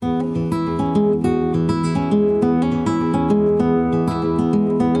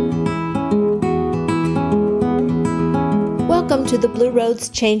to the Blue Roads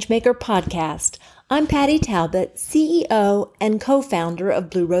Changemaker podcast. I'm Patty Talbot, CEO and co-founder of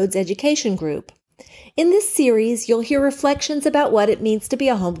Blue Roads Education Group. In this series, you'll hear reflections about what it means to be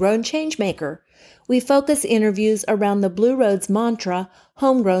a homegrown changemaker. We focus interviews around the Blue Roads mantra,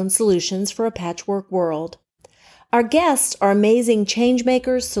 homegrown solutions for a patchwork world. Our guests are amazing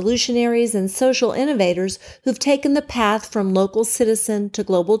changemakers, solutionaries, and social innovators who've taken the path from local citizen to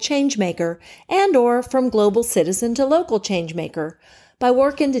global changemaker and/or from global citizen to local changemaker by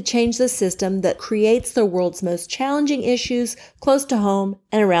working to change the system that creates the world's most challenging issues close to home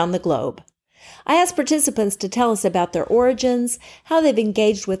and around the globe. I asked participants to tell us about their origins, how they've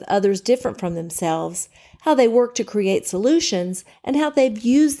engaged with others different from themselves, how they work to create solutions, and how they've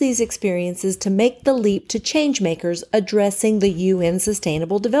used these experiences to make the leap to changemakers addressing the UN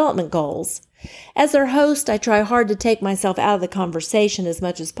Sustainable Development Goals. As their host, I try hard to take myself out of the conversation as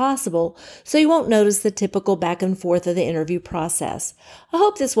much as possible, so you won't notice the typical back and forth of the interview process. I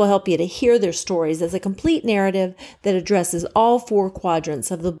hope this will help you to hear their stories as a complete narrative that addresses all four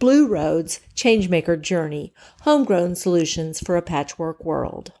quadrants of the Blue Roads Changemaker journey, homegrown solutions for a patchwork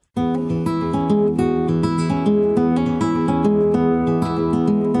world.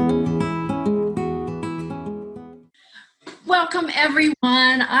 Welcome, everyone.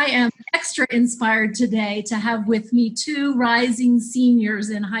 I am extra inspired today to have with me two rising seniors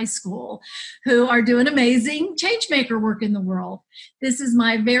in high school who are doing amazing changemaker work in the world. This is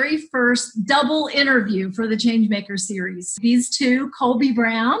my very first double interview for the Changemaker series. These two, Colby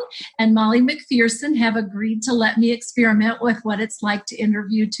Brown and Molly McPherson, have agreed to let me experiment with what it's like to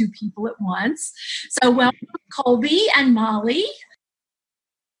interview two people at once. So welcome, Colby and Molly.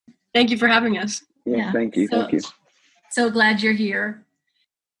 Thank you for having us. Yeah. Thank you. So glad you're here.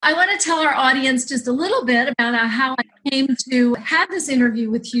 I want to tell our audience just a little bit about how I came to have this interview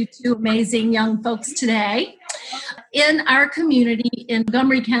with you two amazing young folks today. In our community in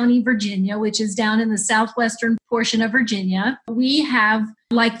Montgomery County, Virginia, which is down in the southwestern portion of Virginia, we have,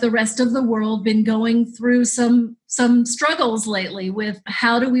 like the rest of the world, been going through some struggles lately with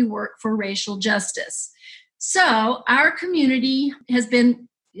how do we work for racial justice. So our community has been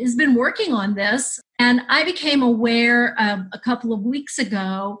working on this, and I became aware a couple of weeks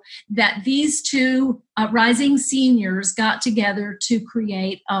ago that these two rising seniors got together to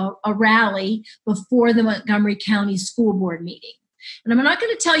create a rally before the Montgomery County School Board meeting. And I'm not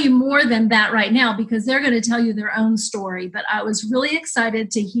going to tell you more than that right now because they're going to tell you their own story, but I was really excited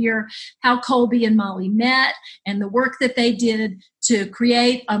to hear how Colby and Molly met and the work that they did to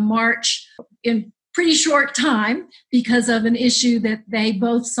create a march in pretty short time because of an issue that they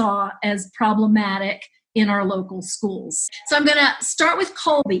both saw as problematic in our local schools. So I'm going to start with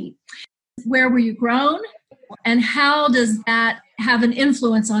Colby. Where were you grown, and how does that have an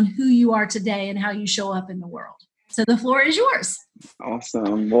influence on who you are today and how you show up in the world? So the floor is yours.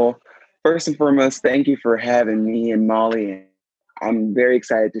 Awesome. Well, first and foremost, thank you for having me and Molly. I'm very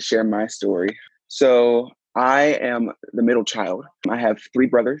excited to share my story. So I am the middle child. I have three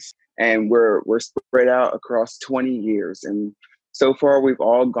brothers, and we're spread out across 20 years. And so far, we've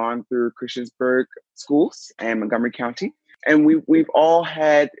all gone through Christiansburg schools and Montgomery County, and we've all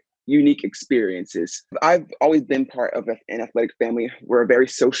had unique experiences. I've always been part of an athletic family. We're a very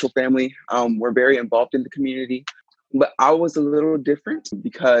social family. We're very involved in the community, but I was a little different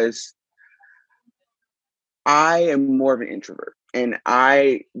because I am more of an introvert, and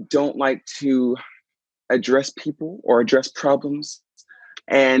I don't like to address people or address problems.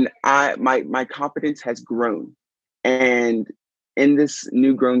 And my confidence has grown. And in this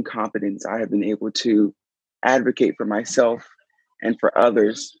new grown confidence, I have been able to advocate for myself and for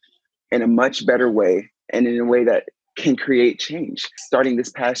others in a much better way and in a way that can create change. Starting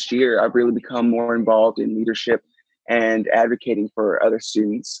this past year, I've really become more involved in leadership and advocating for other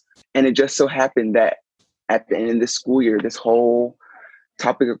students. And it just so happened that at the end of this school year, this whole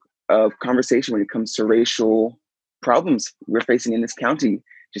topic of conversation when it comes to racial problems we're facing in this county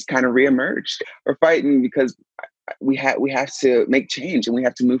just kind of reemerged. We're fighting because we have to make change and we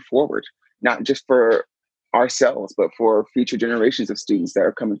have to move forward, not just for ourselves, but for future generations of students that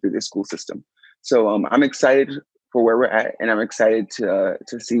are coming through this school system. So I'm excited for where we're at, and I'm excited to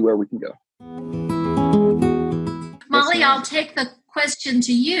see where we can go. Molly, I'll take the question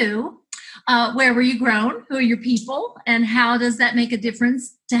to you. Where were you grown? Who are your people? And how does that make a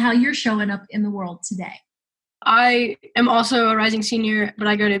difference to how you're showing up in the world today? I am also a rising senior, but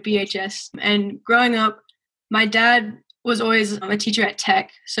I go to BHS. And growing up, my dad was always a teacher at Tech.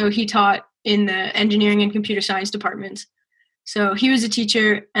 So he taught in the engineering and computer science departments. So he was a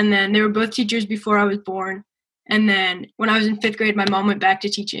teacher, and then they were both teachers before I was born. And then when I was in 5th grade, my mom went back to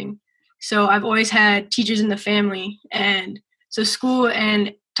teaching. So I've always had teachers in the family, and So school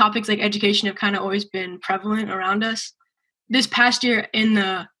and topics like education have kind of always been prevalent around us. This past year, in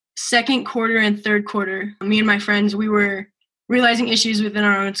the second quarter and third quarter, me and my friends, we were realizing issues within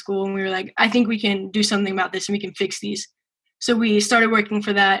our own school, and we were like, I think we can do something about this and we can fix these. So we started working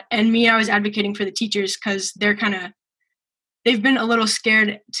for that. And I was advocating for the teachers because they've been a little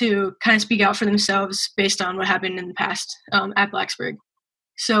scared to kind of speak out for themselves based on what happened in the past at Blacksburg.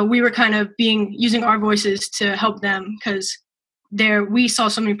 So we were kind of using our voices to help them because we saw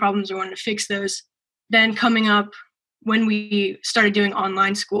so many problems, we wanted to fix those. Then coming up when we started doing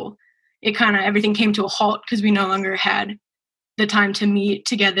online school, everything came to a halt because we no longer had the time to meet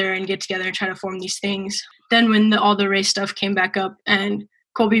together and get together and try to form these things. Then when all the race stuff came back up and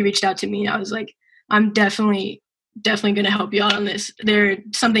Colby reached out to me, I was like, I'm definitely going to help you out on this.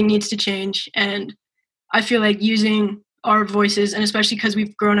 Something needs to change. And I feel like using our voices, and especially because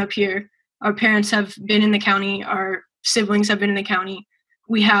we've grown up here, our parents have been in the county, our siblings have been in the county.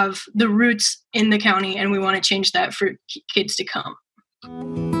 We have the roots in the county, and we want to change that for kids to come.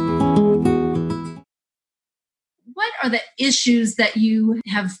 What are the issues that you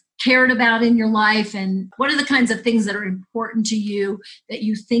have cared about in your life, and what are the kinds of things that are important to you that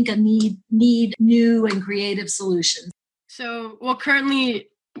you think need new and creative solutions? So, currently,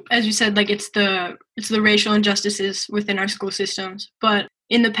 as you said, like it's the racial injustices within our school systems. But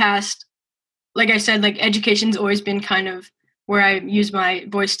in the past, like I said, like education's always been kind of where I use my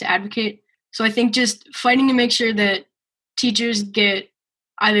voice to advocate. So I think just fighting to make sure that teachers get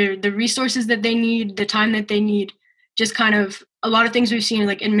either the resources that they need, the time that they need, just kind of a lot of things we've seen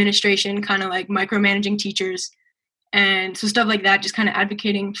like administration, kind of like micromanaging teachers. And so stuff like that, just kind of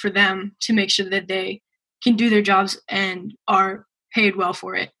advocating for them to make sure that they can do their jobs and are paid well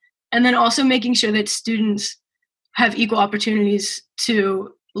for it. And then also making sure that students have equal opportunities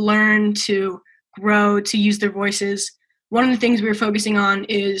to learn, to grow, to use their voices. One of the things we were focusing on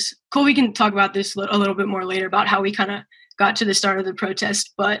is, Colby can talk about this a little bit more later about how we kind of got to the start of the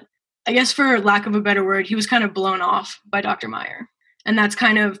protest, but I guess for lack of a better word, he was kind of blown off by Dr. Meyer. And that's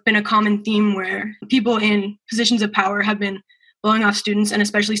kind of been a common theme where people in positions of power have been blowing off students, and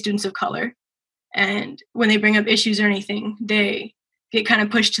especially students of color. And when they bring up issues or anything, they get kind of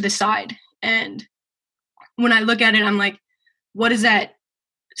pushed to the side. And when I look at it, I'm like, what does that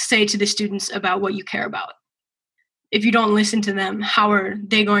say to the students about what you care about? If you don't listen to them, how are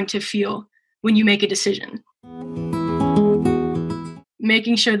they going to feel when you make a decision?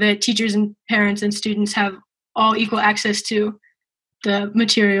 Making sure that teachers and parents and students have all equal access to the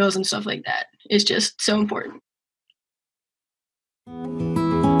materials and stuff like that is just so important.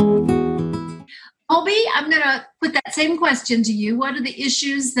 Colby, I'm going to put that same question to you. What are the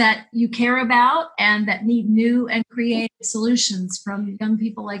issues that you care about and that need new and creative solutions from young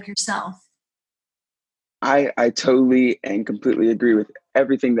people like yourself? I totally and completely agree with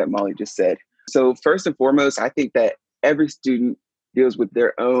everything that Molly just said. So first and foremost, I think that every student deals with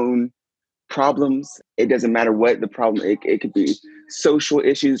their own problems. It doesn't matter what the problem, it could be social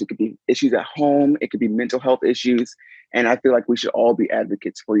issues, it could be issues at home, it could be mental health issues. And I feel like we should all be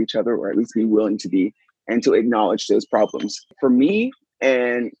advocates for each other, or at least be willing to be, and to acknowledge those problems. For me,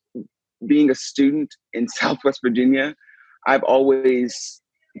 and being a student in Southwest Virginia, I've always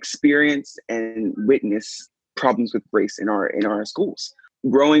experienced and witnessed problems with race in our schools.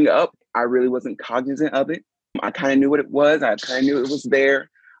 Growing up, I really wasn't cognizant of it. I kind of knew what it was. I kind of knew it was there,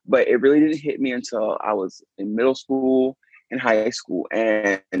 but it really didn't hit me until I was in middle school and high school.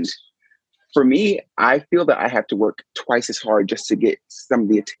 And for me, I feel that I have to work twice as hard just to get some of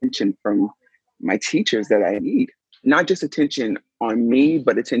the attention from my teachers that I need. Not just attention on me,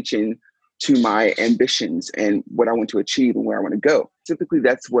 but attention to my ambitions and what I want to achieve and where I want to go. Typically,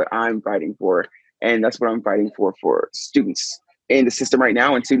 that's what I'm fighting for. And that's what I'm fighting for students in the system right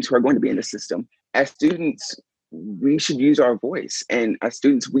now and students who are going to be in the system. As students, we should use our voice. And as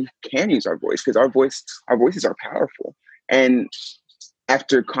students, we can use our voice because our voices are powerful. And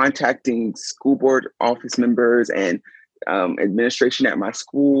after contacting school board office members and administration at my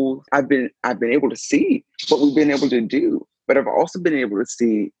school, I've been able to see what we've been able to do. But I've also been able to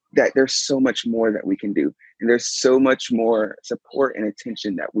see that there's so much more that we can do. And there's so much more support and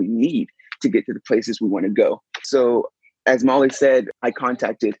attention that we need to get to the places we want to go. So as Molly said, I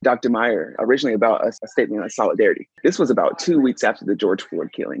contacted Dr. Meyer originally about a statement of solidarity. This was about 2 weeks after the George Floyd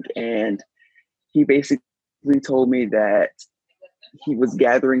killing. And he basically told me that he was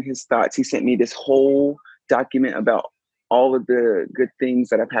gathering his thoughts. He sent me this whole document about all of the good things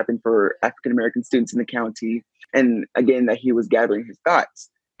that have happened for African-American students in the county. And again, that he was gathering his thoughts.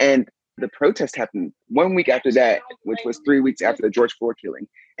 And the protest happened 1 week after that, which was 3 weeks after the George Floyd killing.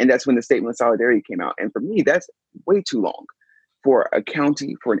 And that's when the statement of solidarity came out. And for me, that's way too long. for a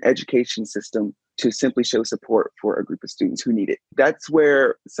county, for an education system to simply show support for a group of students who need it. That's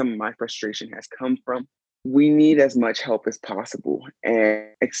where some of my frustration has come from. We need as much help as possible, and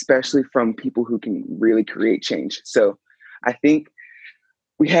especially from people who can really create change. So I think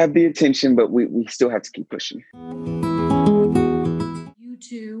we have the attention, but we still have to keep pushing. You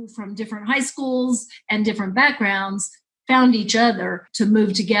two from different high schools and different backgrounds found each other to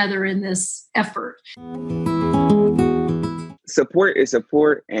move together in this effort. Support is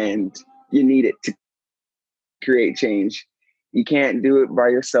support, and you need it to create change. You can't do it by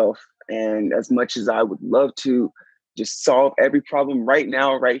yourself. And as much as I would love to just solve every problem right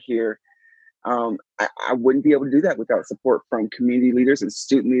now, right here, I wouldn't be able to do that without support from community leaders and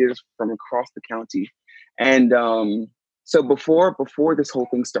student leaders from across the county. And so before this whole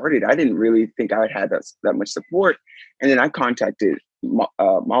thing started, I didn't really think I had that much support. And then I contacted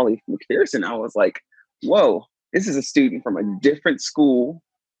Molly McPherson. I was like, whoa, this is a student from a different school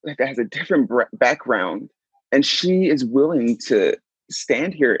that has a different background. And she is willing to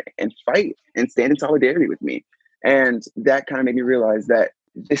stand here and fight and stand in solidarity with me. And that kind of made me realize that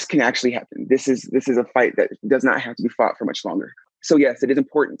this can actually happen. This is a fight that does not have to be fought for much longer. So yes, it is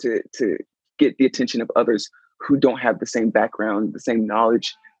important to get the attention of others who don't have the same background, the same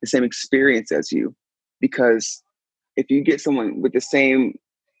knowledge, the same experience as you. Because if you get someone with the same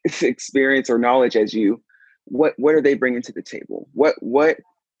experience or knowledge as you, what are they bringing to the table? What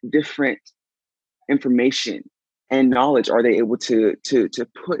different information and knowledge are they able to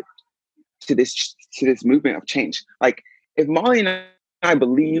put to this movement of change? Like, if Molly and I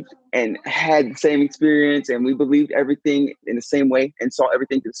believed and had the same experience and we believed everything in the same way and saw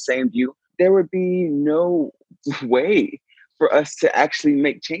everything through the same view, there would be no way for us to actually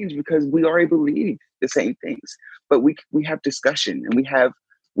make change, because we already believe the same things. But we have discussion and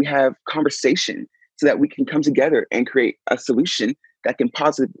we have conversation so that we can come together and create a solution that can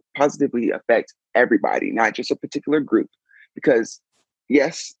positively affect everybody, not just a particular group. Because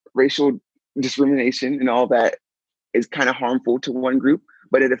yes, racial discrimination and all that is kind of harmful to one group,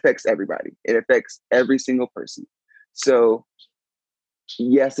 but it affects everybody. It affects every single person. So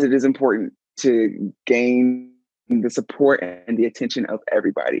yes, it is important to gain the support and the attention of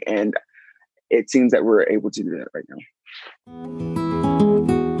everybody. And it seems that we're able to do that right now.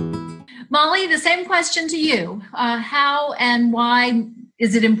 Molly, the same question to you. How and why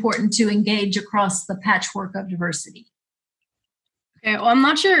is it important to engage across the patchwork of diversity? Okay, well, I'm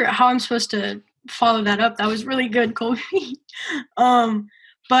not sure how I'm supposed to follow that up. That was really good, Colby.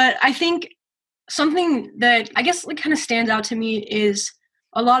 But I think something that I guess kind of stands out to me is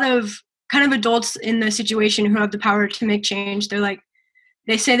a lot of kind of adults in the situation who have the power to make change.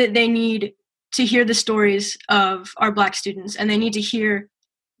 They say that they need to hear the stories of our Black students, and they need to hear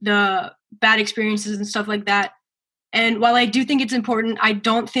the bad experiences and stuff like that. And while I do think it's important, I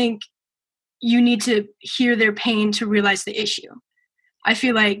don't think you need to hear their pain to realize the issue. I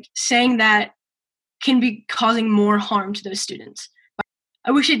feel like saying that can be causing more harm to those students.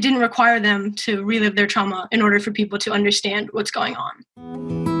 I wish it didn't require them to relive their trauma in order for people to understand what's going on.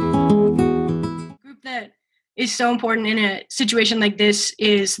 The group that is so important in a situation like this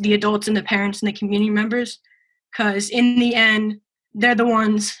is the adults and the parents and the community members, because in the end, they're the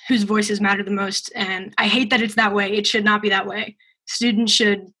ones whose voices matter the most. And I hate that it's that way. It should not be that way. Students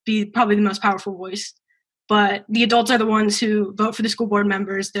should be probably the most powerful voice. But the adults are the ones who vote for the school board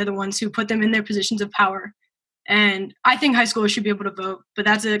members. They're the ones who put them in their positions of power. And I think high schoolers should be able to vote, but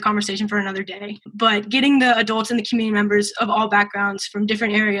that's a conversation for another day. But getting the adults and the community members of all backgrounds from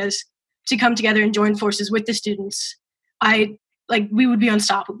different areas to come together and join forces with the students, we would be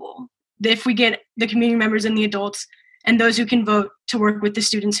unstoppable. If we get the community members and the adults and those who can vote to work with the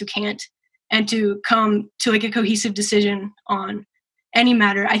students who can't, and to come to a cohesive decision on any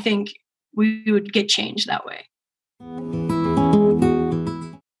matter, I think we would get change that way.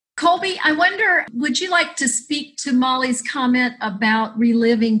 Colby, I wonder, would you like to speak to Molly's comment about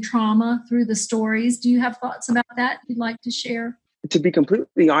reliving trauma through the stories? Do you have thoughts about that you'd like to share? To be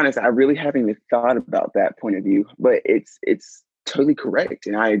completely honest, I really haven't even thought about that point of view, but it's totally correct.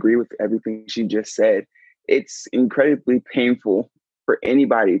 And I agree with everything she just said. It's incredibly painful for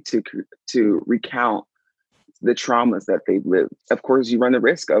anybody to recount the traumas that they've lived. Of course, you run the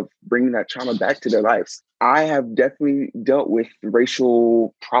risk of bringing that trauma back to their lives. I have definitely dealt with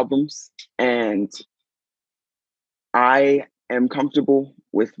racial problems, and I am comfortable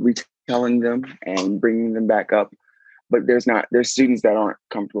with retelling them and bringing them back up. But there's students that aren't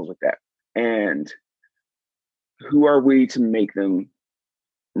comfortable with that. And who are we to make them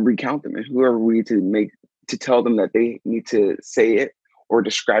recount them? And who are we to tell them that they need to say it or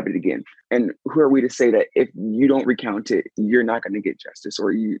describe it again? And who are we to say that if you don't recount it, you're not going to get justice,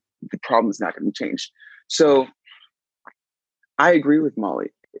 or the problem is not going to be changed? So I agree with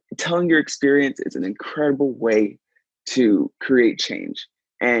Molly. Telling your experience is an incredible way to create change,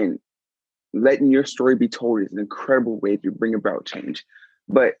 and letting your story be told is an incredible way to bring about change.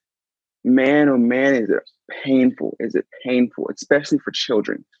 But man, oh man, is it painful, especially for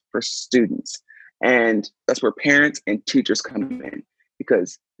children, for students. And that's where parents and teachers come in,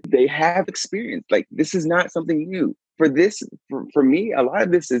 because they have experience. Like, this is not something new. For me, a lot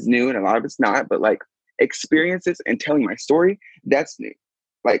of this is new and a lot of it's not, but like experiences and telling my story, that's new.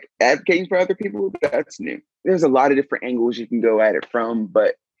 Like advocating for other people, that's new. There's a lot of different angles you can go at it from,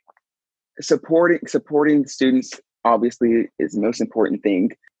 but supporting students obviously is the most important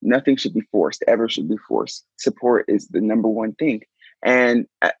thing. Nothing should be forced, ever should be forced. Support is the number one thing. And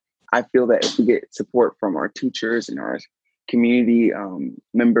I feel that if we get support from our teachers and our community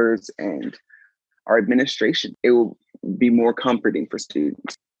members and our administration, it will be more comforting for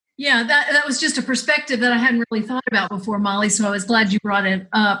students. Yeah, that was just a perspective that I hadn't really thought about before, Molly. So I was glad you brought it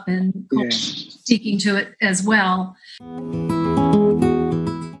up and speaking to it as well.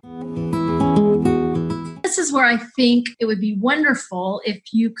 This is where I think it would be wonderful if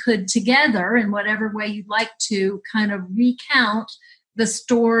you could together, in whatever way you'd like to, kind of recount the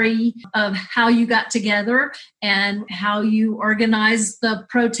story of how you got together and how you organized the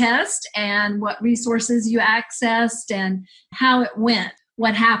protest and what resources you accessed and how it went,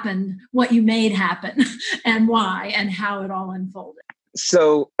 what happened, what you made happen, and why, and how it all unfolded.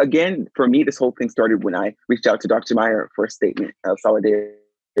 So again, for me, this whole thing started when I reached out to Dr. Meyer for a statement of solidarity,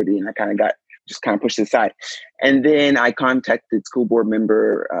 and I kind of pushed it aside. And then I contacted school board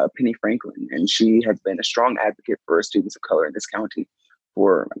member Penny Franklin, and she has been a strong advocate for students of color in this county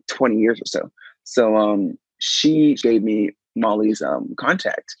for 20 years or so. So she gave me Molly's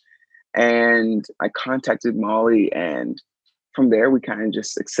contact, and I contacted Molly, and from there we kind of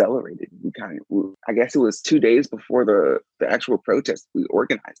just accelerated. I guess it was 2 days before the actual protest, we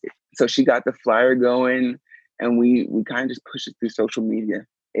organized it. So she got the flyer going, and we kind of just pushed it through social media.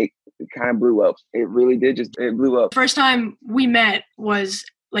 It kind of blew up. It really did. It blew up. First time we met was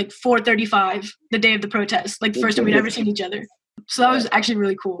like 4:35, the day of the protest. Like the first time we'd ever seen each other. So that was actually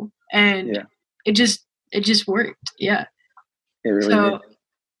really cool. And it just worked. Yeah. It really did.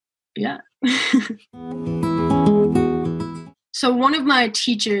 Yeah. So one of my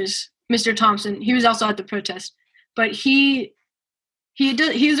teachers, Mr. Thompson, he was also at the protest, but he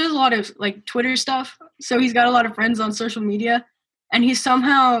does a lot of like Twitter stuff. So he's got a lot of friends on social media, and he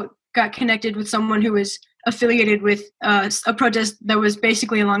somehow got connected with someone who was affiliated with a protest that was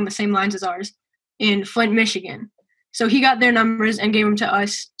basically along the same lines as ours in Flint, Michigan. So he got their numbers and gave them to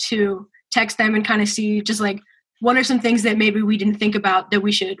us to text them and kind of see just like what are some things that maybe we didn't think about that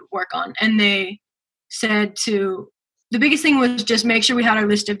we should work on. And they said the biggest thing was just make sure we had our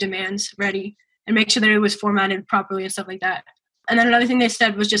list of demands ready and make sure that it was formatted properly and stuff like that. And then another thing they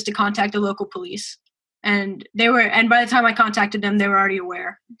said was just to contact the local police. And by the time I contacted them, they were already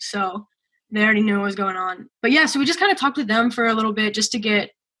aware. So they already knew what was going on. But yeah, so we just kind of talked with them for a little bit just to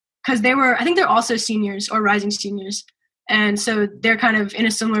get, because I think they're also seniors or rising seniors. And so they're kind of in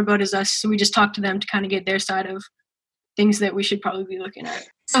a similar boat as us. So we just talked to them to kind of get their side of things that we should probably be looking at.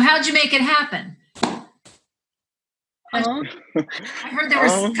 So how'd you make it happen? I heard there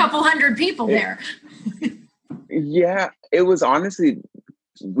was a couple hundred people there. Yeah, it was honestly,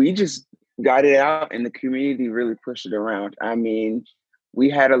 we just got it out and the community really pushed it around. I mean, we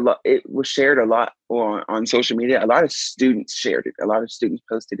had it was shared a lot on social media. A lot of students shared it. A lot of students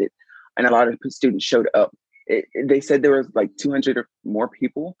posted it, and a lot of students showed up. They said there was like 200 or more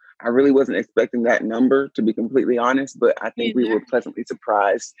people. I really wasn't expecting that number, to be completely honest, but I think we were pleasantly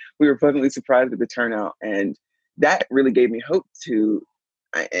surprised. We were pleasantly surprised with the turnout, and that really gave me hope.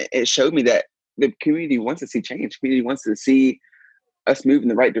 It showed me that the community wants to see change. The community wants to see us move in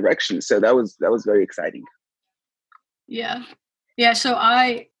the right direction. So that was very exciting. Yeah. Yeah. So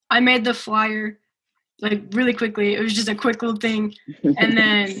I made the flyer like really quickly. It was just a quick little thing. And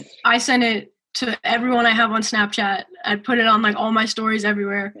then I sent it to everyone I have on Snapchat. I put it on like all my stories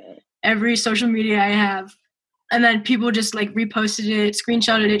everywhere, every social media I have. And then people just like reposted it,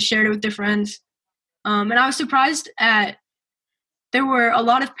 screenshotted it, shared it with their friends. And I was surprised there were a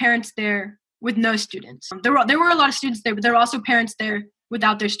lot of parents there with no students. There were a lot of students there, but there were also parents there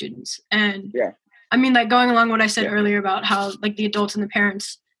without their students. And I mean, like going along what I said earlier about how like the adults and the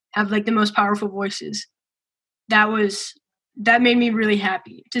parents have like the most powerful voices. That made me really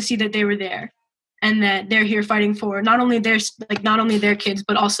happy to see that they were there and that they're here fighting for not only their kids,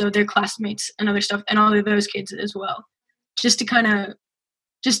 but also their classmates and other stuff and all of those kids as well. Just to kind of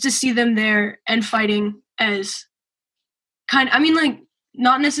just to see them there and fighting as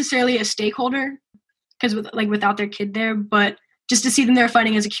not necessarily a stakeholder, because without their kid there, but just to see them there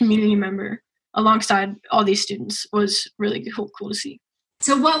fighting as a community member alongside all these students was really cool to see.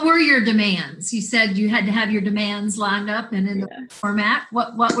 So what were your demands? You said you had to have your demands lined up and in the format.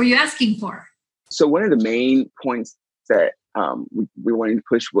 What were you asking for? So one of the main points that we wanted to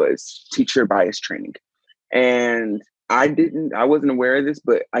push was teacher bias training. And I wasn't aware of this,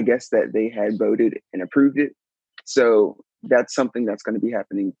 but I guess that they had voted and approved it. So that's something that's going to be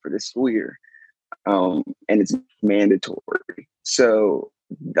happening for this school year. And it's mandatory. So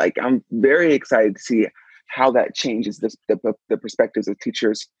I'm very excited to see how that changes the perspectives of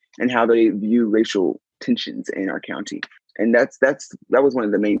teachers and how they view racial tensions in our county. And that was one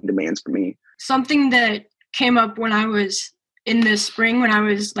of the main demands for me. Something that came up when I was in the spring, when I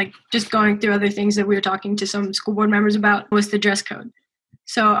was just going through other things that we were talking to some school board members about, was the dress code.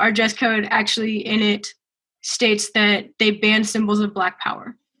 So our dress code actually in it states that they ban symbols of Black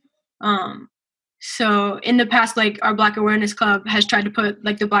power. So in the past, our Black Awareness Club has tried to put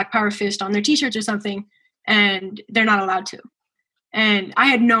the Black Power fist on their t-shirts or something, and they're not allowed to. And I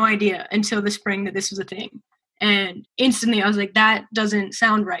had no idea until the spring that this was a thing. And instantly I was like, that doesn't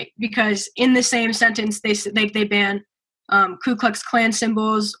sound right, because in the same sentence, they ban Ku Klux Klan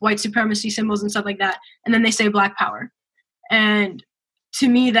symbols, white supremacy symbols, and stuff like that. And then they say Black Power. And to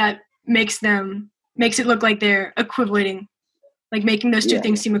me, that makes it look like they're equating, making those two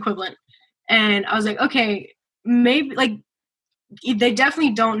things seem equivalent. And I was like, okay, maybe they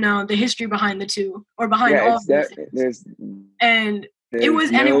definitely don't know the history behind the two or behind all of these things. It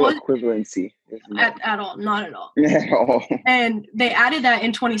was equivalency at all, not at all. At all. And they added that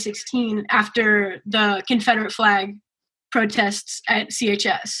in 2016 after the Confederate flag protests at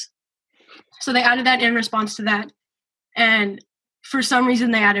CHS. So they added that in response to that. And for some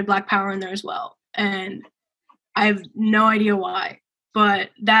reason, they added Black Power in there as well. And I have no idea why, but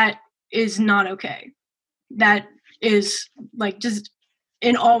that is not okay. That is just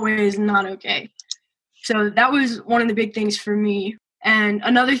in all ways not okay. So that was one of the big things for me. And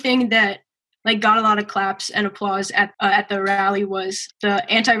another thing that got a lot of claps and applause at the rally was the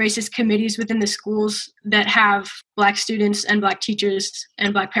anti-racist committees within the schools that have Black students and Black teachers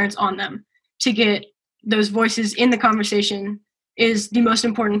and Black parents on them. To get those voices in the conversation is the most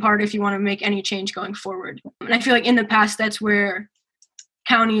important part if you want to make any change going forward. And I feel in the past, that's where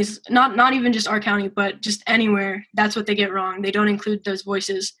counties, not even just our county, but just anywhere, that's what they get wrong. They don't include those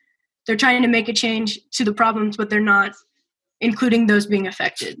voices. They're trying to make a change to the problems, but they're not including those being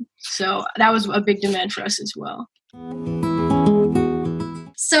affected. So that was a big demand for us as well.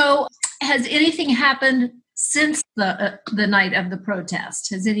 So has anything happened since the night of the protest?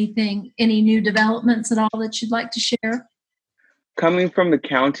 Has any new developments at all that you'd like to share? Coming from the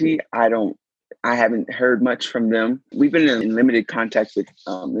county, I haven't heard much from them. We've been in limited contact with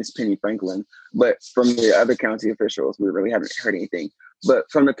Ms. Penny Franklin, but from the other county officials, we really haven't heard anything. But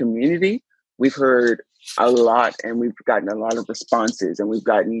from the community, we've heard a lot, and we've gotten a lot of responses, and we've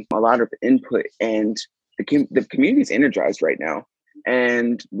gotten a lot of input, and the community is energized right now.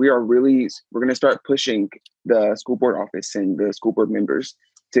 And we're going to start pushing the school board office and the school board members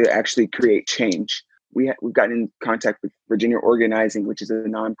to actually create change. We've gotten in contact with Virginia Organizing, which is a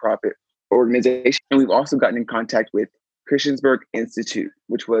nonprofit organization. And we've also gotten in contact with Christiansburg Institute,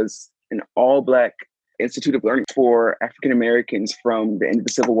 which was an all-Black institute of learning for African Americans from the end of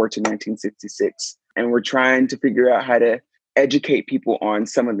the Civil War to 1966. And we're trying to figure out how to educate people on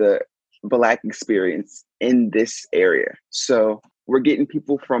some of the Black experience in this area. So we're getting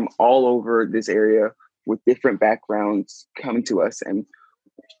people from all over this area with different backgrounds coming to us. And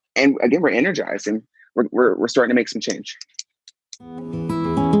again, we're energized, and we're starting to make some change.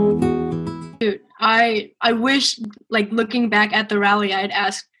 Dude, I wish, looking back at the rally, I'd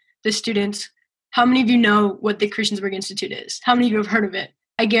asked the students, how many of you know what the Christiansburg Institute is? How many of you have heard of it?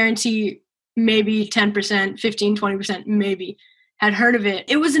 I guarantee maybe 10%, 15, 20%, maybe, had heard of it.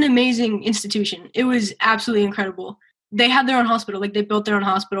 It was an amazing institution. It was absolutely incredible. They had their own hospital. They built their own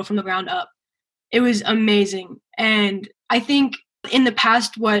hospital from the ground up. It was amazing. And I think in the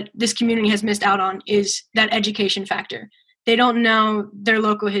past, what this community has missed out on is that education factor. They don't know their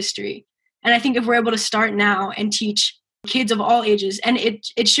local history. And I think if we're able to start now and teach kids of all ages, and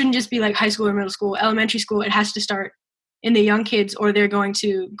it shouldn't just be high school or middle school, elementary school, it has to start in the young kids, or they're going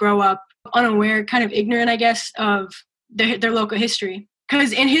to grow up unaware, kind of ignorant, I guess, of their local history.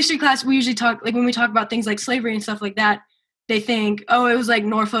 Because in history class, we usually talk, when we talk about things like slavery and stuff like that, they think, oh, it was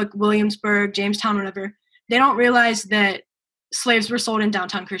Norfolk, Williamsburg, Jamestown, whatever. They don't realize that slaves were sold in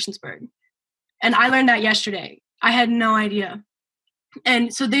downtown Christiansburg. And I learned that yesterday. I had no idea.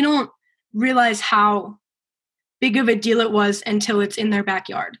 And so they don't realize how big of a deal it was until it's in their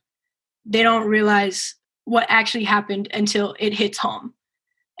backyard. They don't realize what actually happened until it hits home.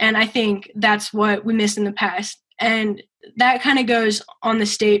 And I think that's what we missed in the past. And that kind of goes on the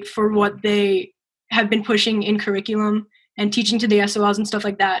state for what they have been pushing in curriculum and teaching to the SOLs and stuff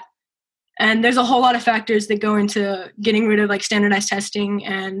like that. And there's a whole lot of factors that go into getting rid of like standardized testing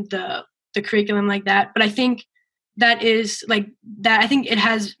and the curriculum like that. But I think that is like that. I think it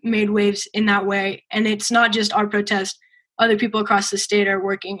has made waves in that way. And it's not just our protest. Other people across the state are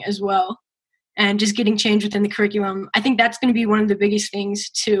working as well and just getting change within the curriculum. I think that's going to be one of the biggest things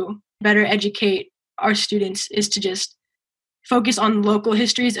to better educate our students, is to just focus on local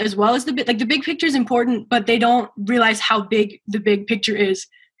histories as well as the big picture is important, but they don't realize how big the big picture is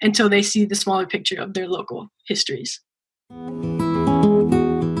until they see the smaller picture of their local histories.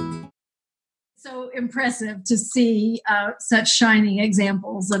 So impressive to see such shining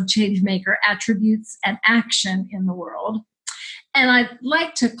examples of changemaker attributes and action in the world. And I'd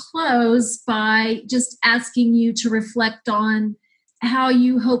like to close by just asking you to reflect on how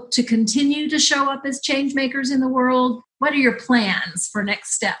you hope to continue to show up as changemakers in the world. What are your plans for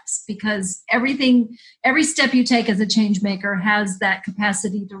next steps? Because every step you take as a changemaker has that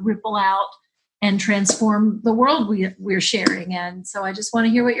capacity to ripple out and transform the world we're sharing. And so I just want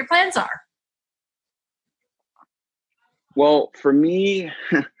to hear what your plans are. Well, for me,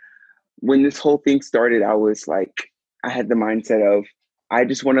 when this whole thing started, I had the mindset of, I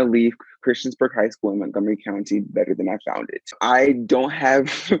just want to leave Christiansburg High School in Montgomery County better than I found it. I don't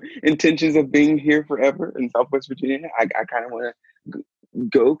have intentions of being here forever in Southwest Virginia. I kind of want to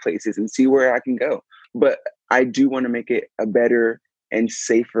go places and see where I can go. But I do want to make it a better and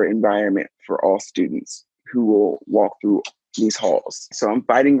safer environment for all students who will walk through these halls. So I'm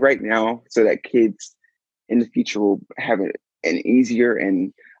fighting right now so that kids in the future will have an easier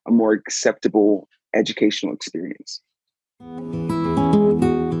and a more acceptable educational experience.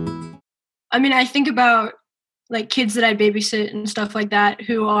 I mean, I think about like kids that I babysit and stuff like that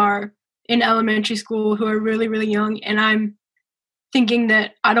who are in elementary school, who are really, really young. And I'm thinking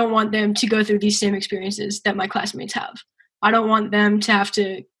that I don't want them to go through these same experiences that my classmates have. I don't want them to have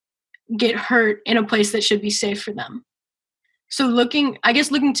to get hurt in a place that should be safe for them. So looking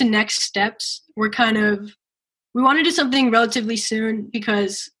to next steps, we want to do something relatively soon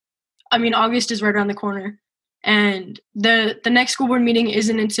because, I mean, August is right around the corner. And the next school board meeting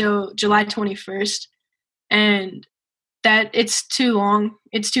isn't until July 21st. And that it's too long.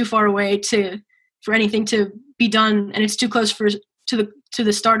 It's too far away for anything to be done. And it's too close to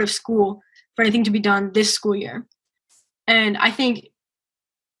the start of school for anything to be done this school year. And I think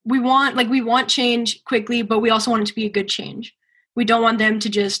we want change quickly, but we also want it to be a good change. We don't want them to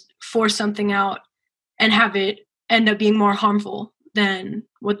just force something out and have it end up being more harmful than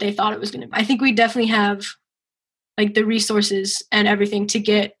what they thought it was going to be. I think we definitely have like the resources and everything to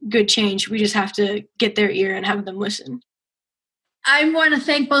get good change. We just have to get their ear and have them listen. I want to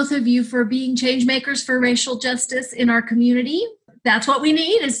thank both of you for being change makers for racial justice in our community. That's what we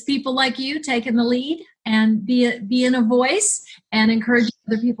need, is people like you taking the lead and being a voice and encouraging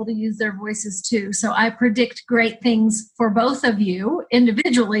other people to use their voices too. So I predict great things for both of you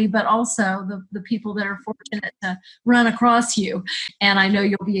individually, but also the people that are fortunate to run across you. And I know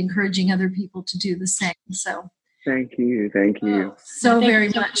you'll be encouraging other people to do the same. So thank you. Thank you so very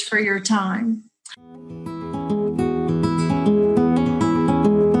much for your time.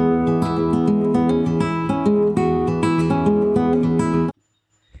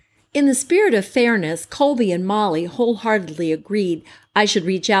 In the spirit of fairness, Colby and Molly wholeheartedly agreed I should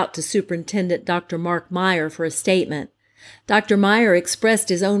reach out to Superintendent Dr. Mark Meyer for a statement. Dr. Meyer expressed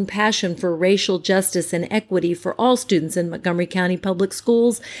his own passion for racial justice and equity for all students in Montgomery County Public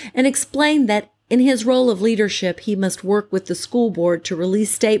Schools and explained that in his role of leadership, he must work with the school board to release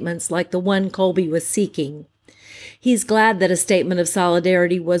statements like the one Colby was seeking. He's glad that a statement of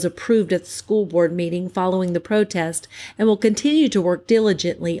solidarity was approved at the school board meeting following the protest and will continue to work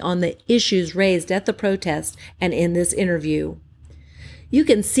diligently on the issues raised at the protest and in this interview. You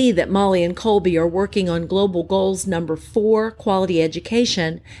can see that Molly and Colby are working on global goals number 4, quality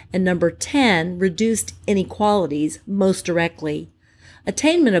education, and number 10, reduced inequalities, most directly.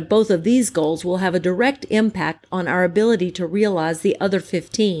 Attainment of both of these goals will have a direct impact on our ability to realize the other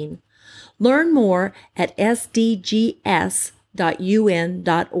 15. Learn more at sdgs.un.org.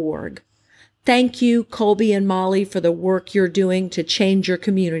 Thank you, Colby and Molly, for the work you're doing to change your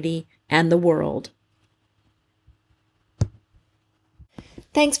community and the world.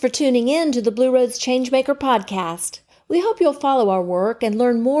 Thanks for tuning in to the Blue Roads Changemaker podcast. We hope you'll follow our work and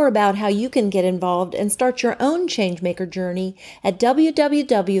learn more about how you can get involved and start your own Changemaker journey at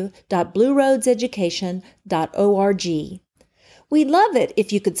www.blueroadseducation.org. We'd love it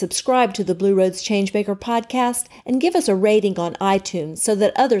if you could subscribe to the Blue Roads Changemaker podcast and give us a rating on iTunes so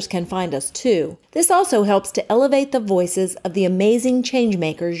that others can find us too. This also helps to elevate the voices of the amazing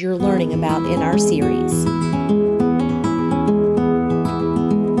changemakers you're learning about in our series.